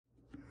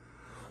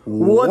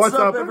What's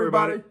up,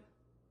 everybody?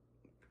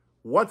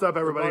 What's up,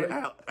 everybody?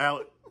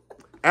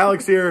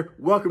 Alex here.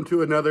 Welcome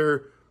to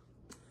another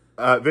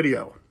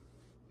video.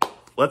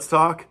 Let's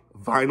talk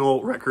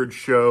vinyl record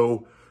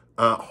show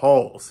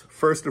hauls.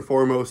 First and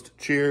foremost,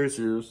 cheers.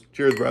 Cheers.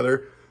 Cheers,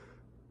 brother.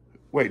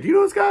 Wait, do you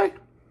know this guy?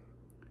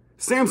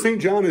 Sam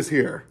St. John is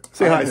here.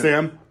 Say hi,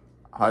 Sam.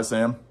 Hi,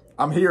 Sam.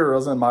 I'm here. I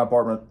was in my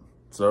apartment,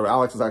 so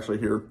Alex is actually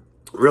here.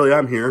 Really,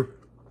 I'm here.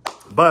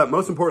 But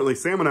most importantly,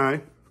 Sam and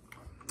I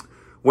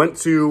went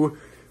to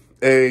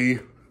a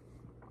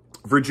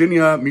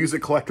Virginia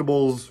Music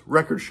Collectibles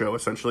record show,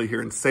 essentially here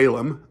in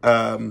Salem,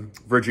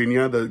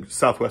 Virginia, the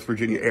Southwest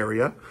Virginia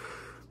area.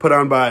 Put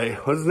on by,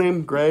 what's his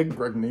name? Greg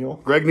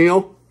Neal. Greg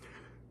Neal.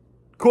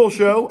 Cool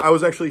show. I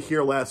was actually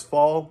here last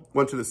fall,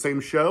 went to the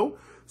same show,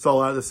 saw a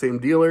lot of the same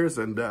dealers,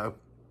 and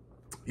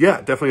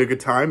yeah, definitely a good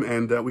time.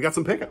 And we got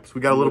some pickups.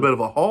 We got a little bit of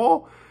a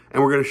haul,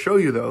 and we're going to show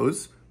you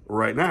those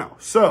right now.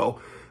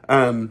 So,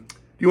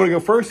 you want to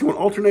go first? You want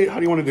to alternate? How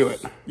do you want to do it?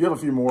 You have a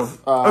few more.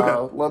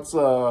 Okay. Let's,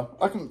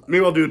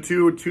 Maybe I'll do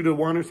two to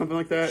one or something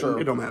like that. Sure.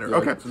 It don't matter. Yeah,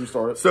 okay. So you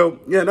start it.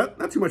 So, yeah,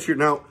 not too much here.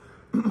 Now,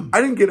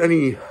 I didn't get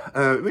any,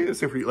 maybe the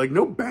same for you, like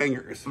no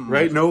bangers,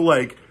 right? No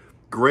like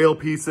grail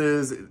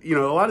pieces. You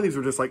know, a lot of these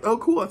were just like, oh,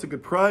 cool, that's a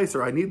good price,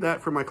 or I need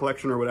that for my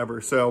collection or whatever.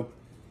 So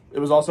it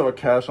was also a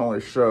cash-only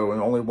show, and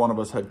only one of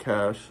us had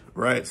cash.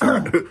 right.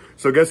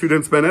 So guess who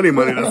didn't spend any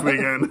money this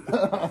weekend?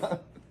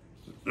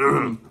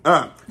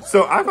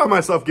 So I found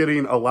myself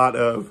getting a lot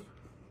of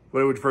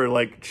what I would refer to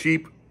like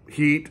cheap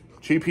heat,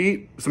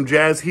 some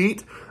jazz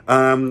heat,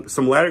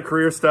 some latter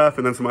career stuff,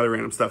 and then some other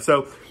random stuff.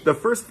 So the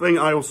first thing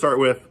I will start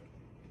with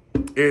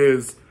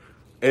is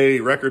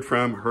a record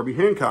from Herbie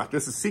Hancock.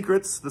 This is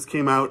Secrets. This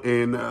came out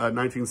in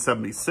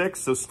 1976,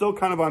 so still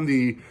kind of on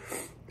the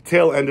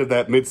tail end of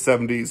that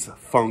mid-70s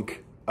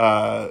funk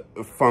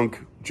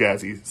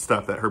jazzy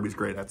stuff that Herbie's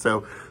great at.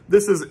 So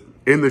this is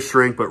in the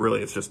shrink, but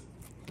really it's just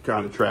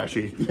kind of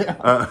trashy.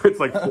 Yeah. It's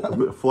like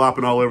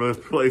flopping all over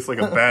this place like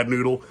a bad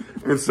noodle.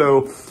 And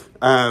so,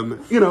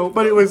 you know,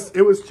 but it was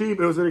cheap,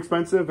 it was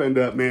inexpensive, and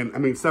man, I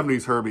mean,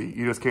 70s Herbie,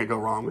 you just can't go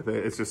wrong with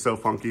it. It's just so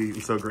funky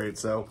and so great.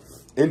 So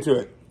into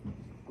it.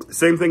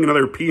 Same thing,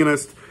 another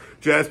pianist,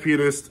 jazz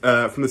pianist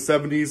from the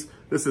 70s.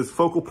 This is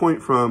Focal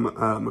Point from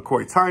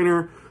McCoy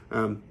Tyner.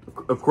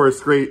 Of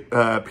course, great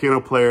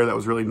piano player that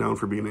was really known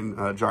for being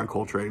in John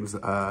Coltrane's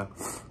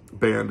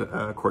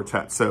band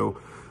quartet. So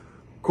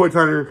McCoy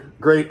Tyner,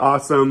 great,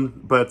 awesome,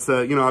 but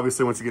you know,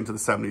 obviously once you get into the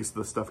 70s,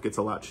 the stuff gets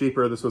a lot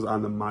cheaper. This was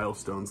on the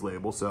Milestones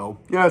label, so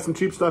yeah, some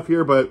cheap stuff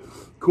here, but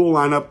cool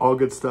lineup, all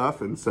good stuff,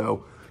 and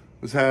so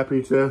was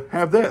happy to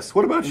have this.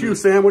 What about you,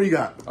 Sam? What do you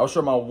got? I'll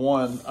show my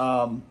one.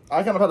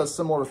 I kind of had a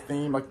similar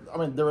theme. Like, I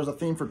mean, there was a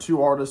theme for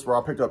two artists where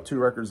I picked up 2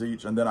 records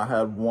each, and then I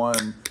had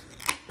one,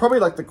 probably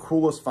like the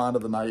coolest find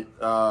of the night.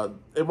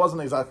 It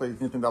wasn't exactly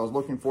anything that I was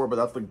looking for, but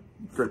that's the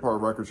great part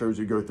of record shows.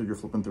 You go through, you're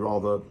flipping through all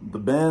the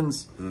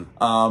bins.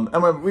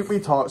 And when we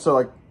talked,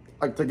 so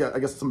like to get, I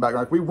guess, some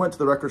background, like we went to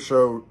the record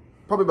show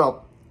probably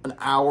about an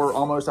hour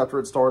almost after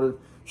it started,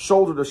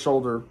 shoulder to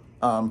shoulder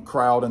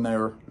crowd in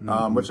there,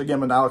 which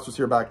again, when Alex was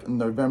here back in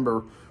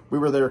November, we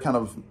were there kind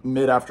of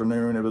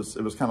mid-afternoon. It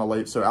was kind of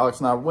late. So Alex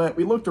and I went,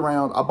 we looked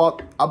around. I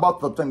bought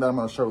the thing that I'm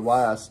going to show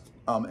last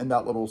in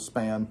that little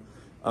span.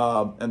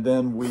 And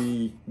then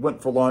we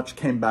went for lunch,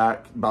 came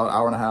back about an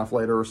hour and a half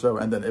later or so,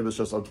 and then it was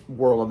just a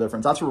world of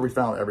difference. That's where we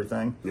found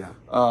everything. Yeah.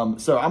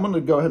 So I'm going to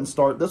go ahead and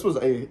start. This was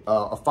a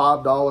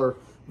 $5,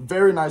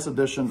 very nice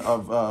edition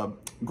of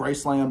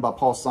Graceland by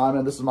Paul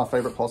Simon. This is my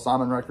favorite Paul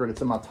Simon record.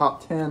 It's in my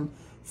top 10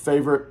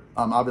 favorite.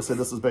 Obviously,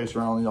 this is based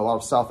around, you know, a lot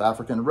of South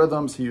African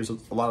rhythms. He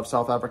uses a lot of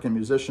South African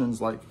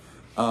musicians like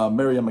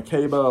Miriam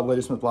Makeba,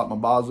 Ladysmith Black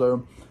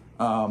Mambazo.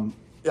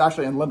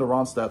 Actually, and Linda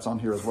Ronstadt's on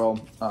here as well.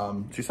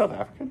 She's South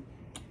African?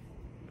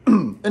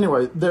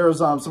 Anyway, there's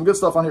some good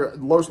stuff on here.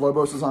 Los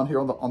Lobos is on here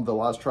on the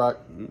last track.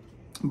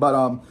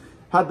 But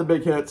had the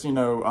big hits, you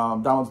know,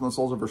 Diamonds on the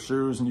Soles of Her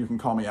Shoes and You Can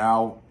Call Me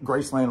Al.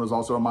 Graceland was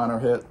also a minor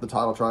hit, the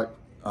title track.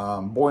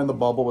 Boy in the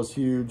Bubble was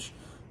huge.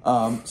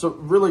 So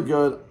really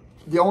good.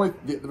 There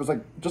was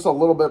like just a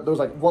little bit, there was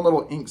like one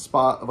little ink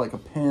spot of like a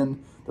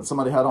pen that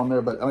somebody had on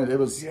there, but I mean, it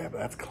was... Yeah, but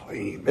that's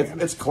clean,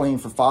 it's clean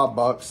for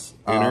 $5.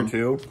 Inner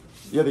too?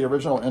 Yeah, the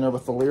original inner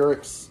with the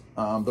lyrics.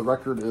 The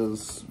record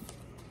is,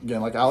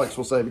 again, like Alex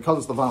will say, because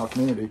it's the vinyl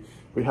community,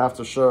 we have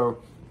to show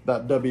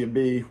that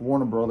WB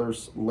Warner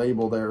Brothers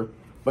label there.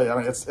 But I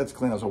mean, it's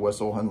clean as a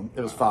whistle, and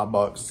it was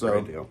 $5. So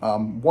great deal.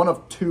 One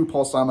of 2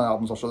 Paul Simon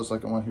albums. I'll show the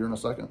second one here in a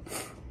second.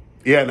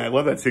 Yeah, and I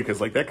love that too, because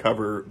like that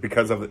cover,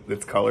 because of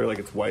its color, like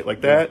it's white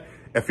like that,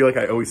 I feel like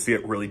I always see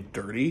it really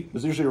dirty.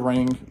 There's usually a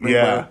ring yeah,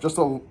 there, just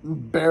a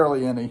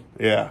barely any.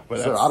 Yeah, but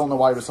so I don't know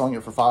why he was selling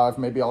it for $5.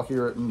 Maybe I'll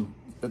hear it and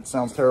it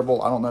sounds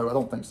terrible. I don't know. I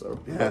don't think so.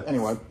 Yeah. But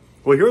anyway.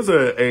 Well, here's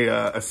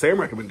a Sam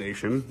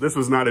recommendation. This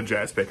was not a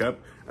jazz pickup,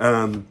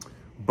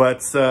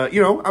 but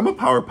you know, I'm a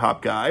power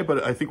pop guy,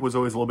 but I think was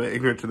always a little bit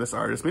ignorant to this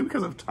artist, maybe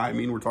because of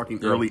timing. We're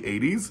talking early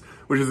 '80s,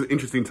 which is an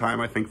interesting time,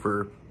 I think,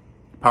 for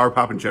power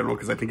pop in general,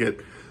 because I think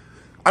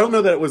I don't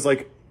know that it was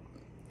like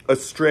a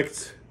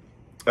strict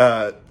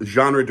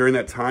genre during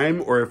that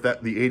time, or if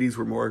that the 80s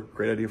were more,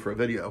 great idea for a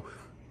video.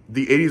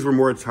 The 80s were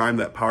more a time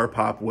that power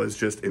pop was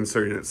just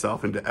inserting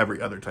itself into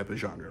every other type of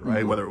genre,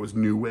 right? Whether it was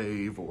new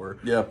wave or,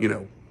 you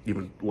know,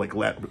 even like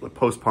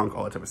post-punk,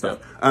 all that type of stuff.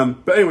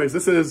 But anyways,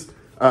 this is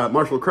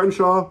Marshall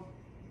Crenshaw,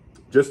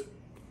 just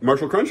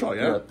Marshall Crenshaw,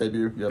 Yeah,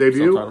 debut,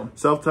 debut,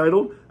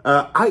 self-titled.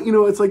 You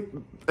know, it's like,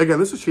 again,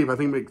 this is cheap. I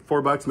think make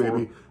 $4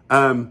 maybe.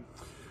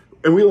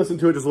 And we listened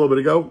to it just a little bit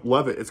ago.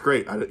 Love it. It's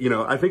great. You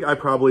know, I think I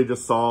probably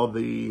just saw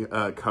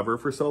the cover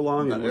for so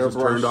long and was just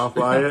turned off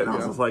by it. And I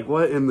was just like,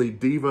 what in the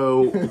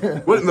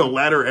Devo, what in the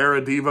latter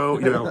era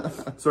Devo, you know,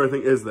 sort of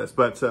thing is this?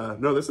 But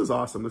no, this is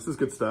awesome. This is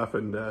good stuff.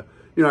 And,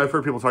 you know, I've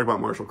heard people talk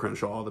about Marshall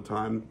Crenshaw all the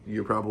time.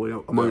 You probably,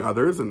 among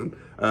others. And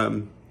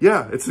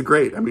yeah, it's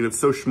great. I mean, it's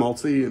so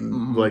schmaltzy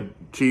and like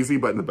cheesy,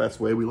 but in the best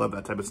way. We love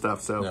that type of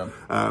stuff. So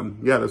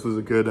yeah, this was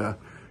a good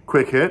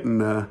quick hit.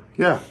 And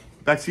yeah,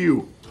 back to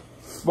you.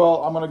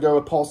 Well, I'm gonna go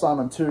with Paul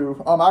Simon too.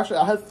 Actually,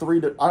 I had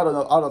I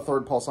had a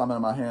third Paul Simon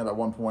in my hand at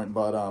one point,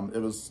 but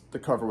the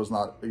cover was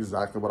not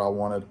exactly what I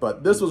wanted.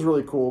 But this was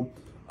really cool.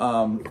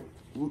 The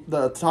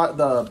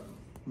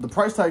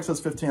price tag says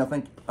 15. I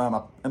think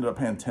I ended up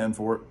paying 10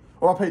 for it.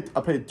 Well,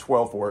 I paid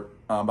 12 for it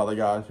by the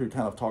guy who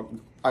kind of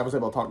I was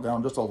able to talk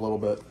down just a little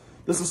bit.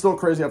 This is still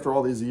crazy after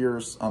all these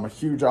years. A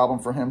huge album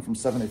for him from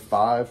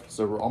 '75,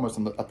 so we're almost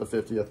at the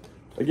 50th.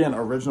 Again,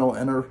 original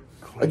Enter.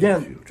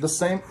 Again, the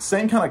same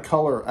kind of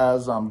color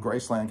as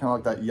Graceland, kind of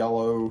like that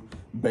yellow,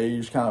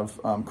 beige kind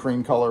of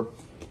cream color.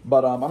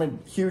 But, I mean,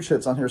 huge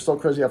hits on here. Still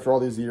crazy after all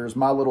these years.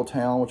 My Little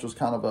Town, which was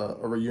kind of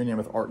a reunion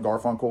with Art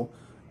Garfunkel.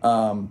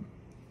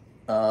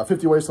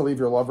 50 Ways to Leave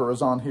Your Lover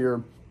is on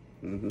here.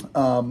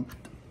 Gone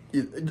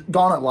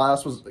at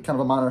Last was kind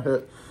of a minor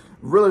hit.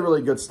 Really,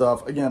 really good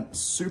stuff. Again,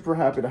 super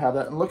happy to have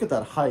that. And look at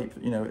that hype.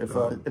 You know, if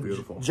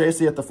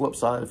JC at the flip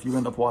side, if you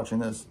end up watching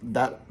this,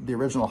 the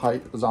original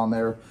hype is on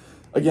there.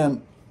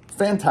 Again,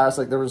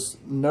 fantastic. There was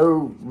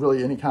no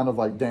really any kind of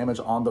like damage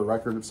on the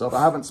record itself.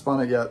 I haven't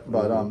spun it yet,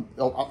 but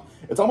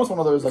it's almost one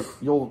of those like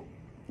you'll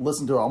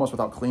listen to it almost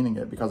without cleaning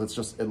it because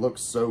it looks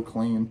so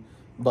clean.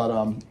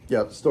 But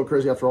yeah, still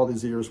crazy after all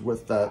these years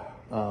with that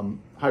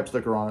hype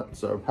sticker on it.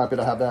 So happy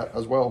to have that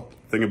as well.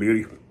 Thing of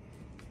beauty.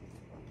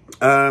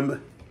 I'll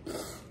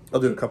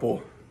do a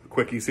couple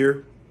quickies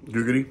here.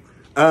 Googity.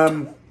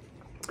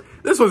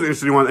 This was an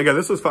interesting one. Again,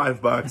 this was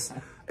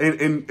 $5.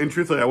 And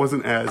truthfully, I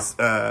wasn't as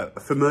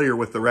familiar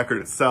with the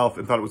record itself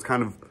and thought it was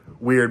kind of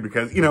weird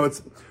because, you know,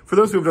 it's for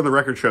those who have done the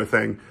record show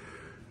thing,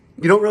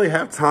 you don't really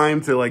have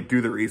time to like do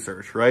the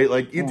research, right?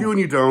 Like you do and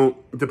you don't,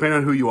 depending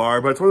on who you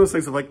are. But it's one of those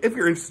things of like, if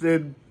you're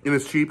interested and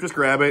it's cheap, just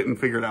grab it and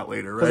figure it out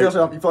later, right? Because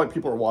you feel like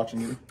people are watching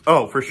you.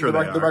 Oh, for sure.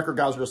 The record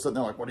guys are just sitting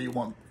there like, what do you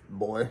want,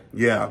 boy?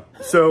 Yeah.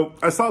 So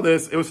I saw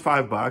this. It was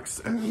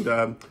 $5, and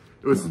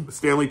it was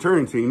Stanley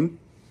Turrentine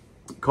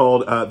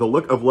called "The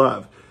Look of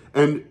Love,"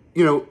 and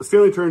you know,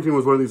 Stanley Turrentine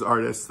was one of these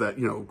artists that,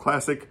 you know,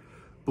 classic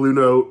Blue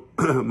Note,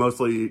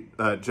 mostly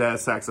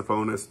jazz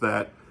saxophonist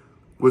that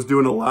was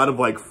doing a lot of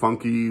like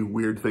funky,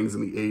 weird things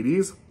in the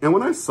 80s. And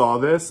when I saw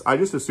this, I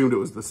just assumed it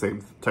was the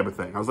same type of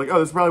thing. I was like, oh,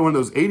 this is probably one of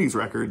those 80s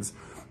records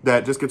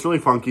that just gets really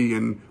funky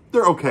and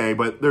they're okay,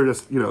 but they're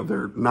just, you know,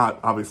 they're not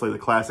obviously the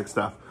classic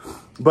stuff.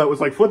 But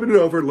was like flipping it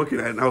over and looking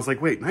at it and I was like,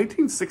 wait,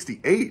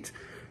 1968?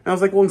 And I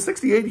was like, well, in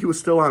 '68, he was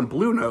still on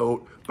Blue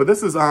Note, but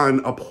this is on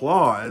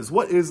Applause.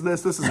 What is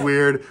this? This is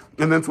weird.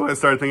 And that's when I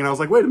started thinking, I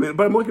was like, wait a minute,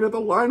 but I'm looking at the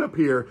lineup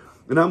here.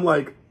 And I'm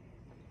like,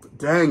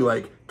 dang,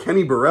 like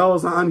Kenny Burrell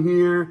is on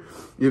here.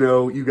 You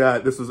know, you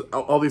got, this is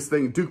all these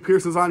things. Duke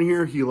Pearson's on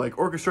here. He like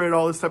orchestrated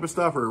all this type of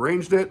stuff or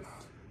arranged it.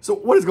 So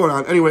what is going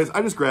on? Anyways,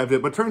 I just grabbed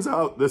it, but turns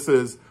out this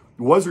was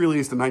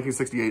released in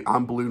 1968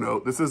 on Blue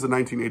Note. This is a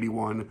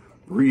 1981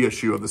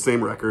 reissue of the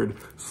same record,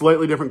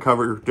 slightly different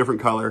cover, different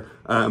color.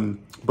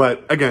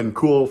 But again,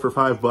 cool for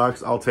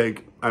 $5. I'll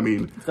take, I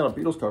mean, it's got a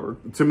Beatles cover.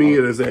 To me,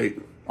 it is a,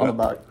 on the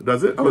back.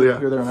 Does it? Oh yeah.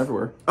 Here, there, and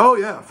everywhere. Oh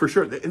yeah, for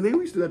sure. And they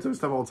always do that type of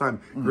stuff all the time.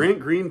 Grant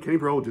Green, Kenny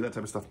Burrell would do that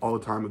type of stuff all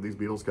the time with these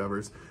Beatles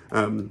covers,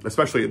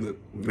 especially in the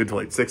mid to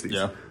late 60s.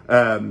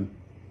 Yeah.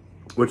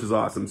 Which is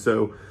awesome.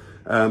 So,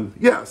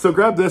 yeah, so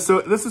grab this. So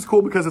this is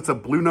cool because it's a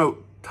Blue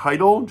Note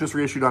title, just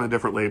reissued on a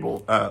different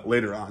label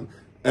later on.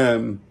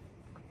 And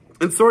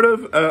sort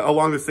of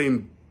along the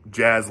same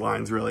jazz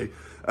lines, really.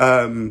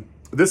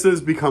 This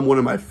has become one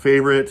of my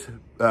favorite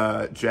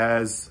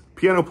jazz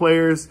piano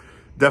players,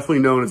 definitely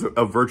known as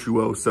a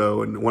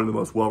virtuoso and one of the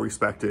most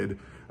well-respected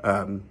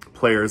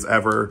players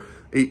ever.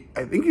 I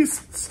think he's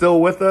still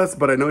with us,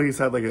 but I know he's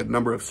had like a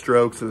number of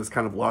strokes and has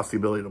kind of lost the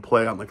ability to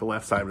play on like the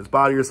left side of his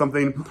body or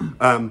something.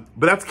 But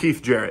that's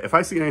Keith Jarrett. If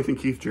I see anything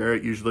Keith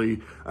Jarrett,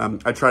 usually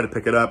I try to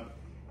pick it up.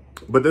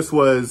 But this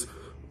was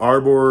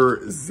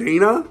Arbor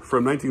Zena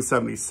from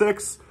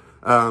 1976.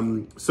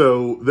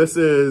 So this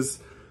is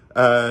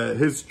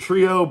his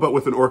trio, but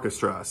with an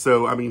orchestra.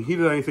 So, I mean, he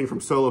did anything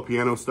from solo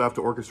piano stuff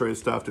to orchestrated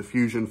stuff to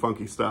fusion,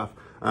 funky stuff.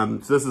 So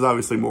this is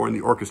obviously more in the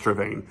orchestra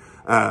vein,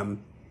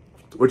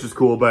 which is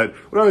cool. But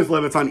what I always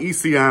love, it's on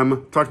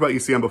ECM. Talked about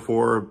ECM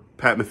before.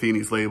 Pat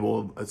Metheny's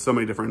label. So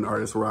many different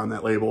artists were on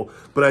that label.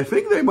 But I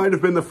think they might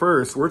have been the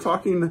first. We're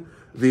talking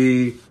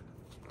the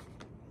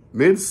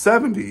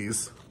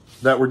mid-70s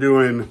that were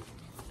doing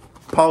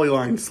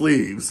polyline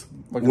sleeves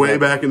way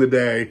back in the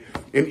day.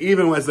 And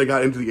even as they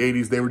got into the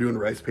 80s, they were doing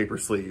rice paper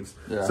sleeves.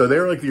 Yeah. So they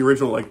were like the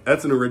original, like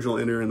that's an original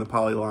inner in the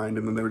polyline,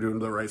 and then they were doing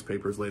the rice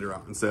papers later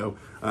on. So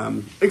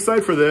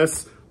excited for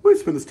this. We might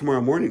spend this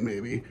tomorrow morning,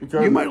 maybe.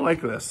 Okay. You might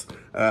like this.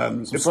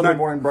 It's Sunday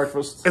morning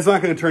breakfast. It's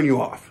not going to turn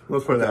you off.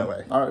 Let's put it that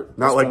way. All right.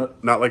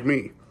 Not like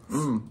me.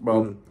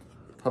 Well,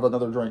 have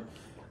another drink.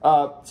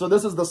 So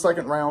this is the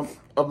second round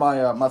of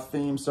my my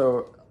theme.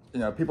 So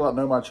people that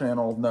know my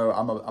channel know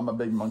I'm a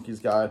big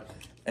Monkees guy,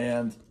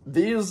 and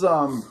these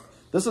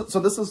this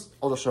is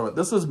I'll just show it.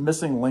 This is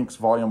Missing Links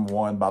Volume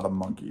 1 by the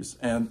Monkees.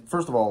 And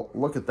first of all,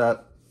 look at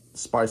that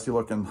spicy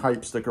looking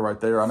hype sticker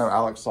right there. I know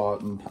Alex saw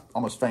it and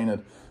almost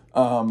fainted.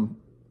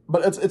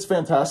 But it's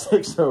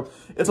fantastic. So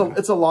it's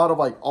a lot of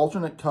like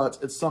alternate cuts.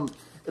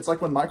 It's like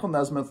when Michael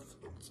Nesmith,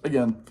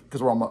 again,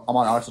 because I'm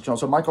on Alex's channel.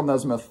 So Michael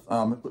Nesmith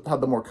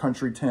had the more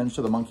country tinge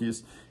to the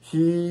Monkees.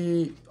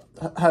 He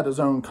had his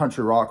own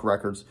country rock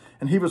records,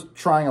 and he was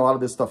trying a lot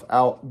of this stuff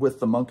out with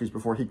the Monkees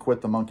before he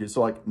quit the Monkees.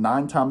 So like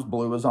 9 Times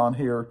Blue is on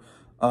here.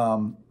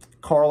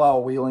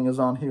 Carlisle Wheeling is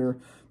on here.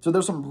 So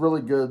there's some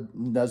really good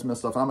Nesmith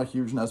stuff. I'm a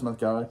huge Nesmith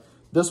guy.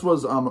 This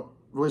was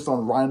released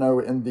on Rhino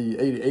in the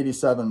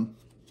 87.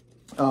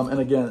 And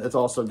again, it's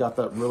also got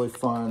that really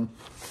fun,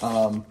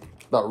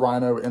 that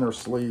Rhino inner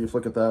sleeve.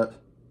 Look at that.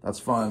 That's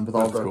fun. With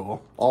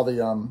all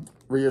the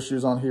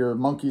reissues on here,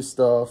 Monkey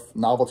stuff,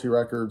 novelty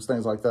records,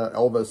 things like that.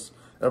 Elvis,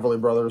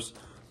 Everly Brothers.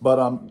 But,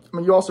 I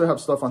mean, you also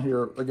have stuff on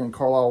here. Again,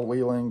 Carlisle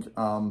Wheeling,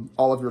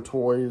 All of Your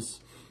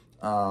Toys,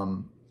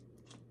 Apples,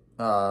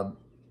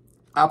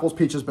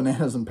 Peaches,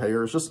 Bananas, and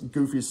Pears. Just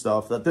goofy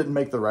stuff that didn't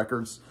make the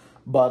records.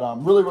 But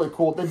really, really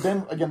cool. They've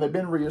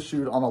been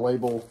reissued on a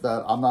label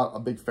that I'm not a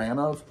big fan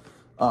of.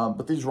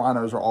 But these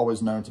Rhinos are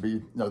always known to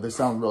be, they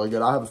sound really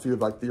good. I have a few of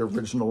like the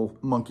original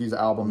Monkees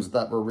albums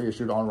that were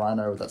reissued on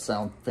Rhino that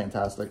sound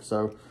fantastic.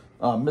 So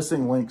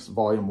Missing Links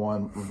Volume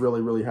 1,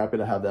 really, really happy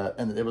to have that.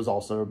 And it was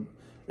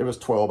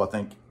 12, I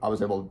think. I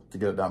was able to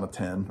get it down to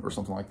 10 or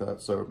something like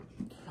that. So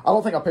I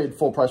don't think I paid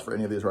full price for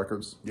any of these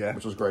records,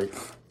 which was great.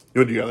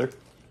 You want to do the other?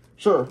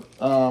 Sure.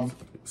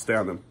 Stay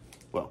on them.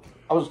 Well,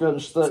 I was going to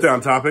stay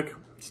on topic.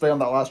 Stay on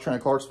that last train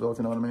of Clarksville, if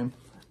you know what I mean.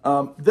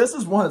 This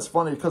is one that's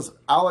funny because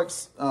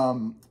Alex,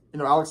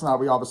 Alex and I,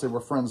 we obviously were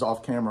friends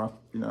off camera,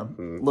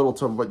 little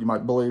to what you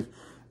might believe.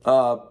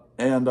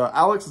 And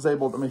Alex is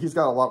able, he's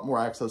got a lot more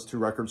access to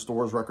record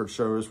stores, record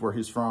shows where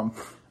he's from.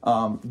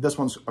 This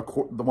one's,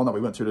 the one that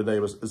we went to today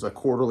is a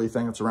quarterly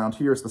thing that's around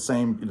here. It's the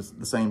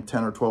same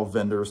 10 or 12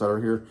 vendors that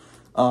are here.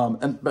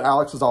 But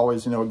Alex is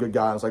always, a good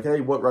guy. It's like,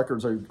 hey, what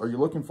records are you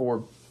looking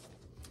for?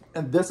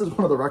 And this is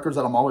one of the records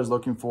that I'm always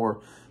looking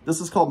for. This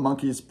is called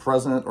Monkees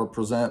Present or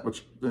Present,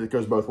 which it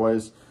goes both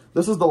ways.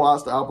 This is the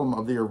last album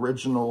of the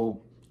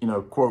original,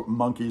 quote,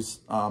 Monkees.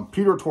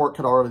 Peter Tork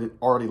had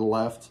already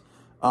left.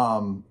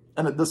 And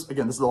this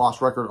is the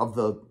last record of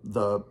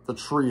the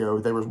trio.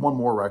 There was one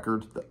more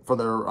record for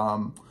their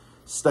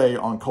stay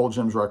on Cold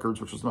Gems Records,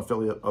 which was an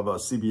affiliate of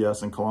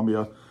CBS in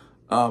Columbia.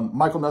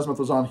 Michael Nesmith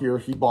was on here.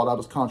 He bought out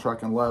his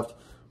contract and left.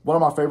 One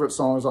of my favorite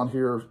songs on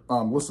here,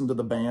 Listen to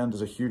the Band,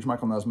 is a huge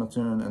Michael Nesmith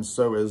tune, and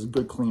so is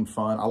Good Clean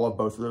Fun. I love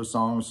both of those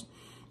songs.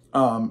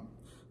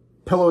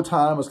 Pillow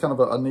Time is kind of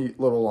a neat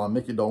little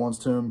Mickey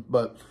Dolenz tune,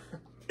 but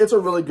it's a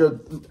really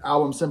good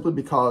album simply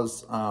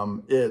because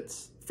it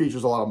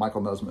features a lot of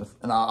Michael Nesmith,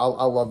 and I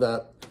love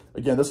that.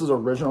 Again, this is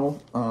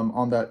original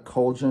on that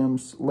Cold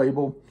Gems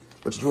label,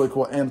 which is really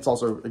cool, and it's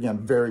also, again,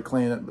 very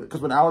clean. Because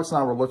when Alex and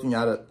I were looking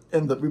at it,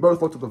 we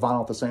both looked at the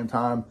vinyl at the same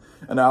time,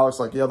 and Alex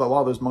like, yeah, a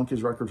lot of those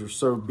Monkees records are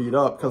so beat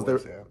up because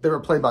they were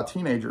played by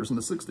teenagers in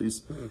the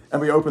 60s.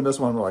 And we opened this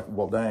one, and we're like,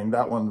 well, dang,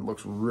 that one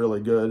looks really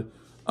good.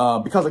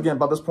 Because, again,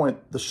 by this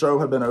point, the show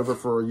had been over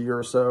for a year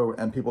or so,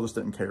 and people just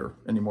didn't care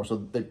anymore, so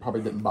they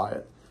probably didn't buy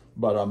it.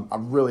 But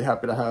I'm really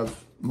happy to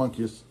have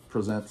Monkees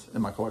Present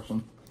in my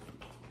collection.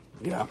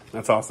 Yeah,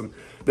 that's awesome.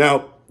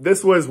 Now,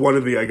 this was one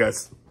of the, I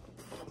guess...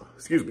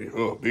 Excuse me.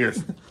 Oh,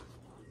 beers.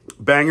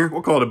 Banger.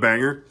 We'll call it a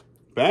banger.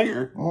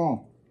 Banger.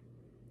 Oh.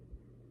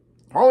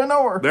 Holy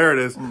nowhere. There it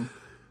is.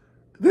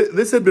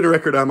 This had been a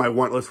record on my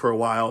want list for a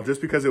while, just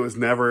because it was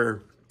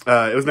never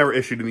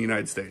issued in the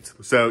United States.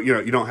 So,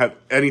 you don't have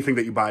anything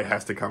that you buy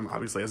has to come,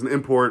 obviously, as an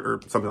import or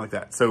something like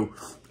that. So,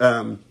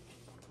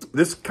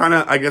 this kind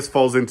of, I guess,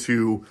 falls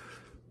into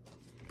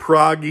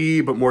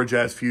proggy, but more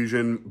jazz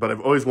fusion. But I've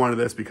always wanted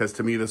this because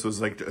to me, this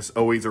was like just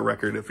always a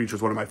record. It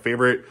features one of my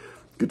favorite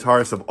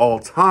guitarist of all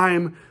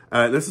time.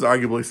 This is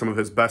arguably some of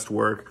his best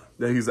work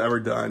that he's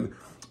ever done.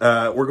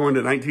 We're going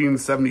to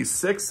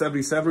 1976,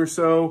 77 or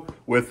so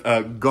with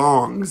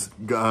Gong's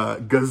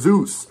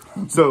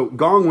Gazoos. So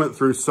Gong went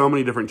through so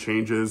many different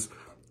changes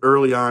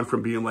early on,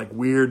 from being like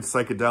weird,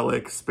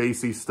 psychedelic,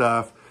 spacey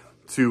stuff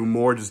to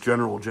more just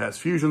general jazz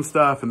fusion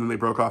stuff. And then they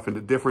broke off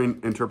into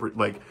different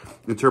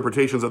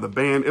interpretations of the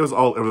band. It was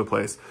all over the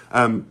place.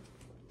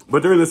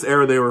 But during this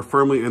era, they were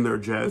firmly in their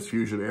jazz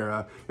fusion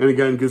era. And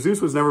again,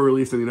 Gazoos was never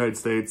released in the United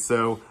States,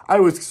 so I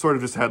always sort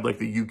of just had like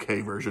the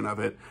UK version of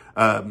it,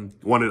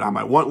 wanted on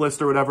my want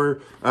list or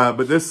whatever.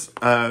 But this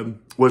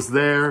was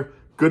there,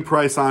 good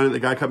price on it. The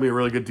guy cut me a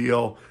really good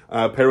deal,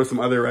 paired with some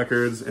other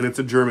records, and it's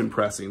a German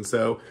pressing.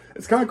 So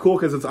it's kind of cool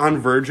because it's on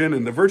Virgin,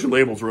 and the Virgin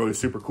label's really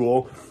super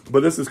cool.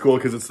 But this is cool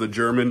because it's the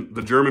German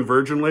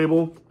Virgin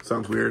label.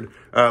 Sounds weird.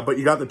 But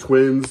you got the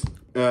Twins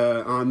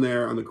on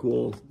there on the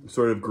cool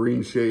sort of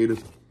green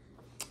shade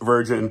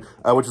Virgin,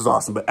 which is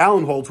awesome. But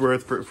Allan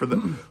Holdsworth,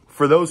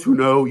 for those who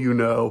know, you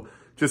know,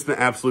 just an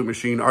absolute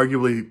machine.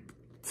 Arguably,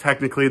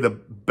 technically the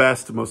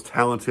best, most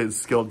talented,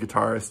 skilled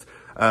guitarist.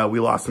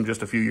 We lost him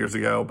just a few years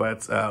ago,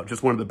 but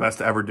just one of the best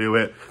to ever do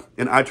it.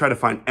 And I try to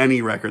find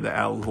any record that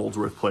Allan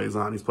Holdsworth plays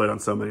on. He's played on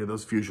so many of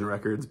those fusion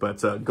records.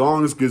 But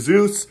Gong's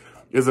Gazoos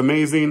is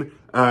amazing.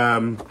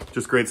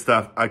 Just great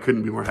stuff. I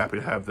couldn't be more happy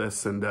to have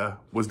this, and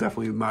was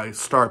definitely my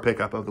star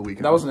pickup of the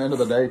weekend. That was an end of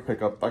the day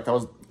pickup. Like that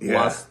was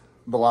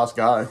the last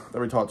guy that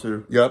we talked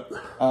to. Yep.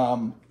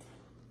 How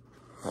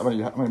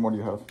many more do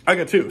you have? I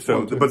got two.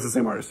 So, but it's the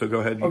same artist. So go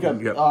ahead.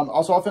 Okay. Yep.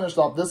 Also, I'll finish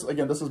off this.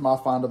 Again, this is my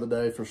find of the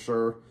day for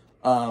sure.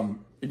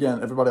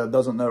 Again, everybody that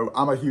doesn't know,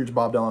 I'm a huge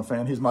Bob Dylan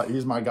fan. He's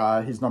my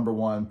guy. He's number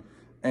one.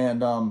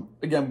 And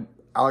again,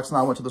 Alex and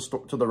I went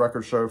to the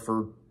record show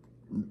for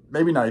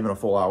maybe not even a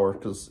full hour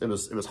because it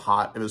was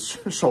hot. It was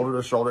shoulder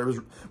to shoulder. We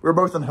were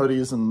both in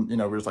hoodies, and we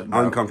were just like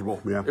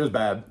uncomfortable. Yeah, it was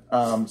bad.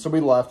 So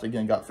we left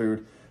again, got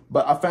food,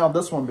 but I found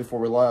this one before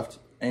we left,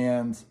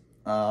 and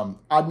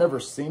I'd never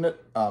seen it.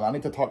 I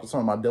need to talk to some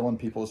of my Dylan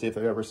people to see if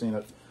they've ever seen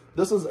it.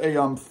 This is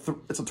a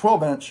it's a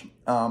 12-inch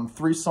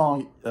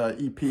 3-song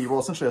EP. Well,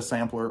 essentially a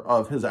sampler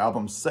of his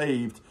album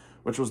Saved,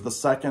 which was the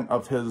second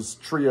of his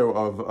trio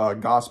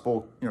of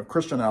gospel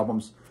Christian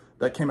albums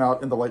that came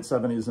out in the late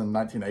 70s and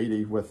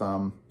 1980 with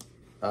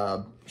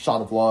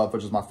Shot of Love,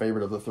 which is my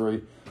favorite of the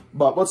three.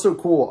 But what's so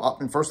cool,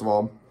 I mean, first of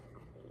all,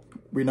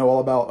 we know all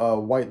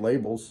about white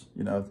labels,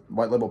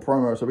 white label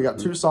promo. So we got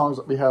two songs.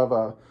 We have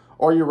Are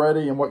You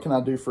Ready and What Can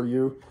I Do For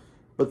You?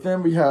 But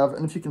then we have,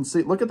 and if you can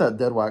see, look at that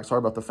dead wax. Sorry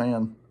about the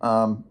fan.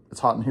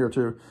 It's hot in here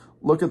too.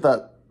 Look at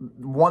that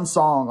one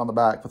song on the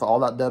back with all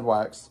that dead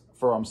wax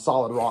for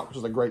Solid Rock, which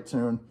is a great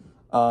tune.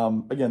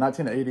 Again,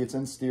 1980, it's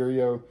in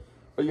stereo.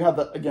 But you have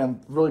that,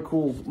 again, really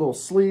cool little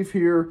sleeve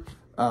here.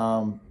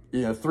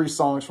 3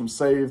 songs from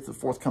Saved, the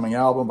forthcoming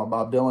album by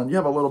Bob Dylan. You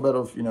have a little bit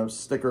of,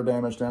 sticker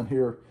damage down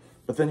here.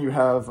 But then you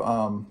have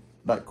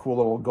that cool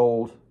little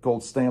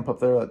gold stamp up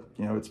there that,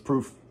 it's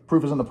proof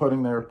is in the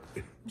pudding there.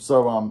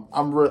 So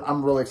I'm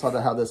really excited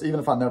to have this,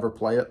 even if I never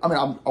play it. I mean,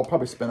 I'll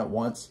probably spin it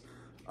once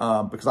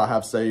because I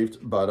have Saved,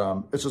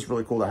 but it's just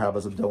really cool to have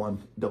as a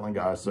Dylan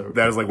guy. So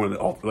that is like one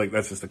of the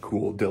that's just a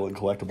cool Dylan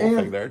collectible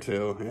thing there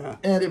too. Yeah,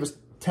 and it was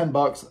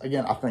 $10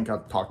 again. I think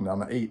I'm talking down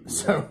to 8.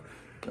 So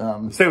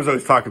Sam was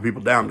always talking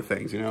people down to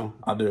things.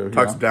 I do.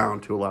 Talks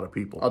down to a lot of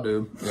people. I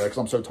do. Yeah, because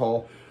I'm so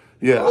tall.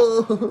 Yeah.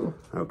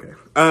 Okay.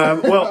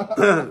 Well,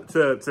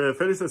 to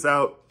finish this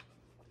out.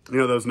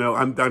 Those know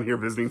I'm down here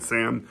visiting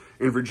Sam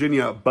in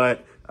Virginia,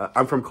 but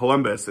I'm from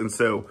Columbus. And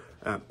so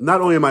not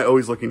only am I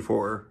always looking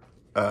for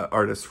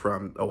artists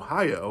from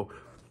Ohio,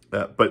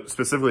 but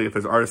specifically if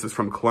there's artists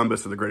from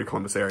Columbus or the greater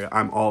Columbus area,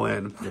 I'm all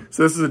in. Yeah.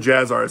 So this is a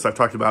jazz artist I've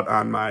talked about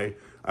on my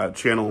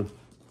channel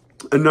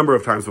a number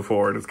of times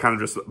before. And it's kind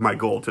of just my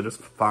goal to just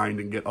find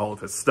and get all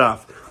of his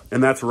stuff.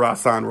 And that's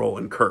Rahsaan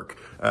Roland Kirk.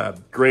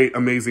 Great,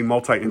 amazing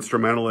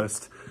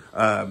multi-instrumentalist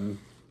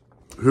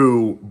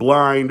who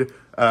blind,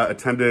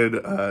 attended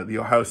the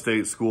Ohio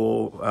State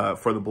School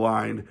for the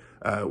Blind,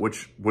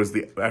 which was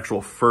the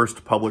actual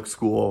first public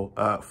school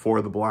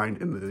for the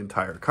blind in the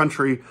entire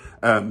country.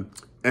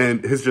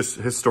 And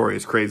his story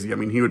is crazy. I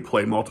mean, he would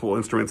play multiple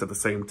instruments at the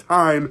same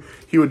time.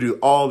 He would do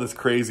all this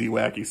crazy,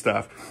 wacky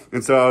stuff.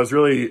 And so I was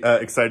really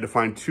excited to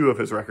find 2 of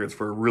his records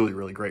for a really,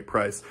 really great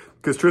price.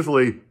 Because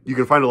truthfully, you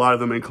can find a lot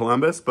of them in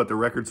Columbus, but the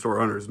record store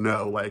owners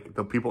know, like,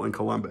 the people in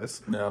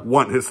Columbus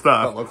want his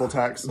stuff. That local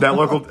tax.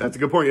 That's a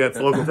good point. Yeah, it's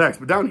local tax.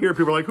 But down here,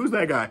 people are like, who's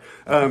that guy?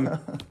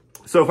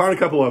 So I found a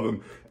couple of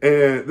them.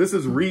 And this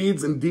is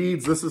Reeds and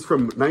Deeds. This is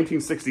from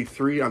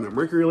 1963 on the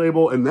Mercury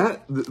label. And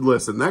that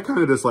kind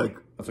of just like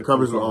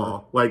covers it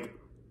all. Like,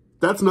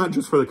 that's not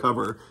just for the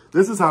cover.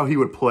 This is how he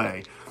would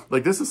play.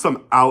 Like, this is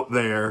some out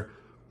there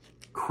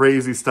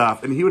crazy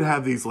stuff. And he would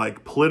have these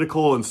like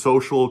political and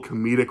social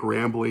comedic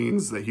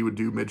ramblings that he would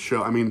do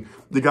mid-show. I mean,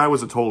 the guy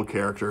was a total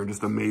character and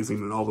just amazing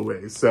in all the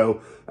ways.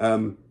 So,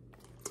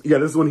 yeah,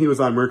 this is when he was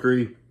on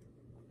Mercury.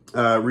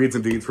 Reeds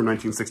and Deeds from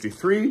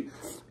 1963.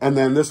 And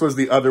then this was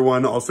the other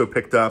one also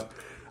picked up.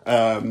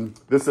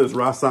 This is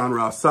Rahsaan,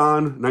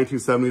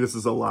 1970. This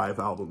is a live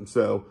album.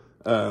 So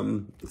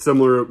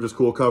similar, just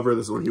cool cover.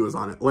 This is when he was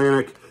on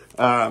Atlantic.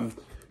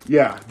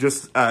 Yeah,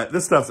 just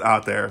this stuff's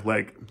out there.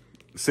 Like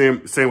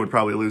Sam would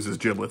probably lose his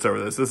giblets over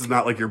this. This is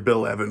not like your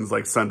Bill Evans,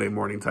 like Sunday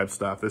morning type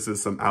stuff. This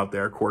is some out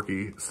there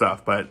quirky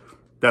stuff, but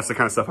that's the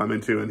kind of stuff I'm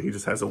into, and he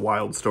just has a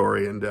wild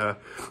story and,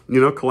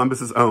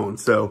 Columbus's own.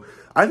 So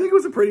I think it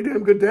was a pretty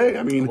damn good day.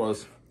 I mean,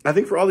 I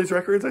think for all these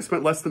records, I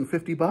spent less than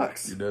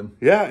 $50. You did?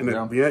 Yeah, and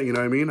yeah, you know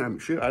what I mean? I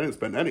didn't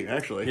spend any,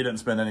 actually. He didn't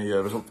spend any.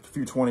 There was a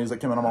few 20s that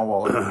came out of my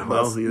wallet.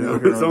 Well, you know,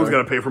 someone's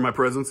got to pay for my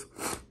presents.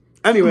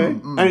 Anyway,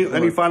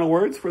 any final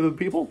words for the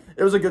people?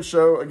 It was a good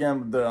show.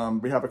 Again,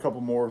 we have a couple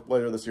more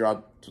later this year. I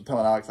was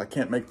telling Alex I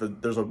can't make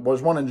there's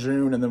one in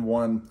June and then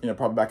one, you know,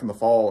 probably back in the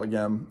fall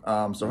again.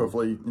 So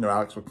hopefully, you know,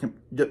 Alex will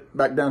get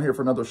back down here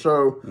for another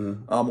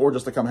show, or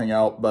just to come hang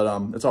out.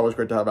 But it's always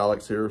great to have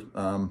Alex here.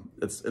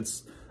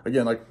 It's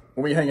again, like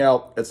when we hang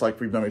out, it's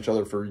like we've known each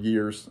other for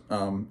years.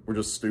 We're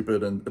just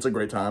stupid, and it's a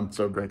great time.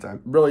 So great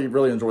time. Really,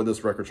 really enjoyed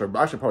this record show.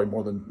 Actually, probably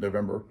more than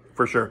November.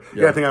 For sure.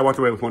 Yeah, I think I walked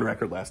away with one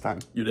record last time.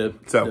 You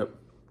did. So,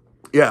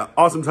 yeah,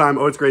 awesome time.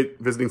 Oh, it's great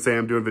visiting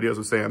Sam, doing videos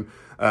with Sam,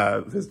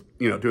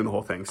 you know, doing the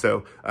whole thing.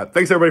 So,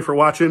 thanks everybody for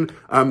watching.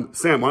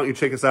 Sam, why don't you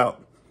check us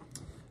out?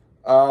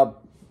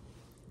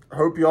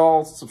 Hope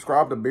y'all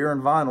subscribe to Beer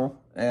and Vinyl,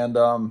 and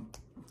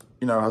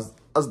you know,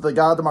 as the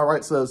guy to my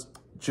right says,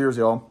 cheers,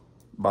 y'all.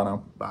 Bye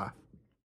now. Bye.